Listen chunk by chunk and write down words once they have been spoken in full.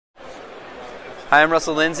Hi, I'm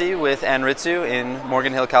Russell Lindsay with Anritsu in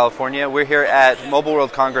Morgan Hill, California. We're here at Mobile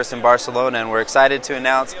World Congress in Barcelona, and we're excited to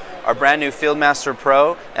announce our brand new Fieldmaster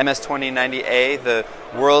Pro MS-2090A, the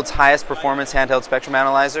world's highest performance handheld spectrum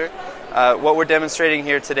analyzer. What we're demonstrating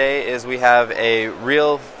here today is we have a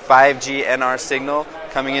real 5G NR signal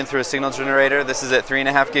coming in through a signal generator. This is at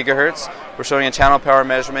 3.5 gigahertz. We're showing a channel power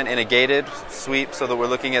measurement in a gated sweep so that we're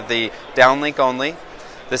looking at the downlink only.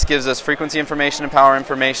 This gives us frequency information and power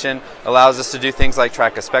information, allows us to do things like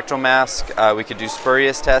track a spectral mask. We could do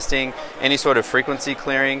spurious testing, any sort of frequency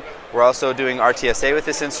clearing. We're also doing RTSA with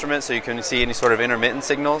this instrument, so you can see any sort of intermittent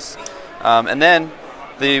signals. And then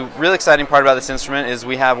the real exciting part about this instrument is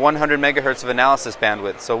we have 100 megahertz of analysis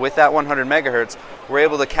bandwidth. So with that 100 megahertz, we're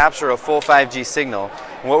able to capture a full 5G signal.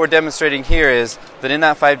 And what we're demonstrating here is that in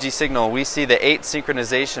that 5G signal, we see the 8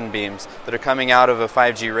 synchronization beams that are coming out of a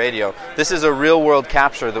 5G radio. This is a real-world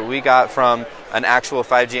capture that we got from an actual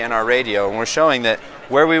 5G NR radio, and we're showing that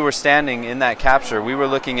where we were standing in that capture, we were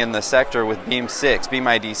looking in the sector with beam 6, beam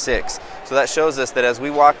ID 6. So that shows us that as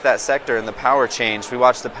we walked that sector and the power changed, we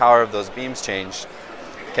watched the power of those beams change.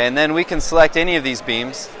 Okay, and then we can select any of these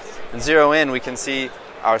beams and zero in. We can see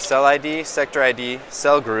our cell ID, sector ID,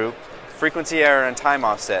 cell group, frequency error, and time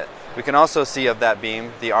offset. We can also see of that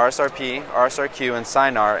beam the RSRP, RSRQ, and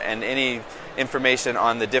SINAR, and any information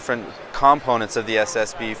on the different components of the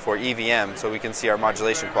SSB for EVM, so we can see our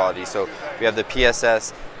modulation quality. So we have the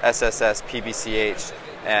PSS, SSS, PBCH,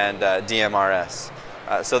 and DMRS.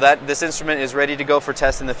 So this instrument is ready to go for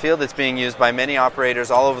test in the field. It's being used by many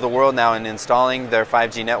operators all over the world now in installing their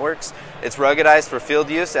 5G networks. It's ruggedized for field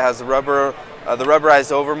use. It has the rubberized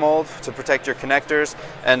overmold to protect your connectors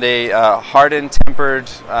and a hardened, tempered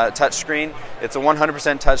touchscreen. It's a 100%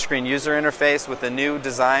 touchscreen user interface with a new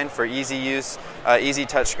design for easy use, easy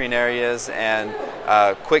touchscreen areas, and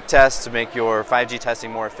quick tests to make your 5G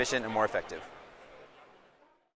testing more efficient and more effective.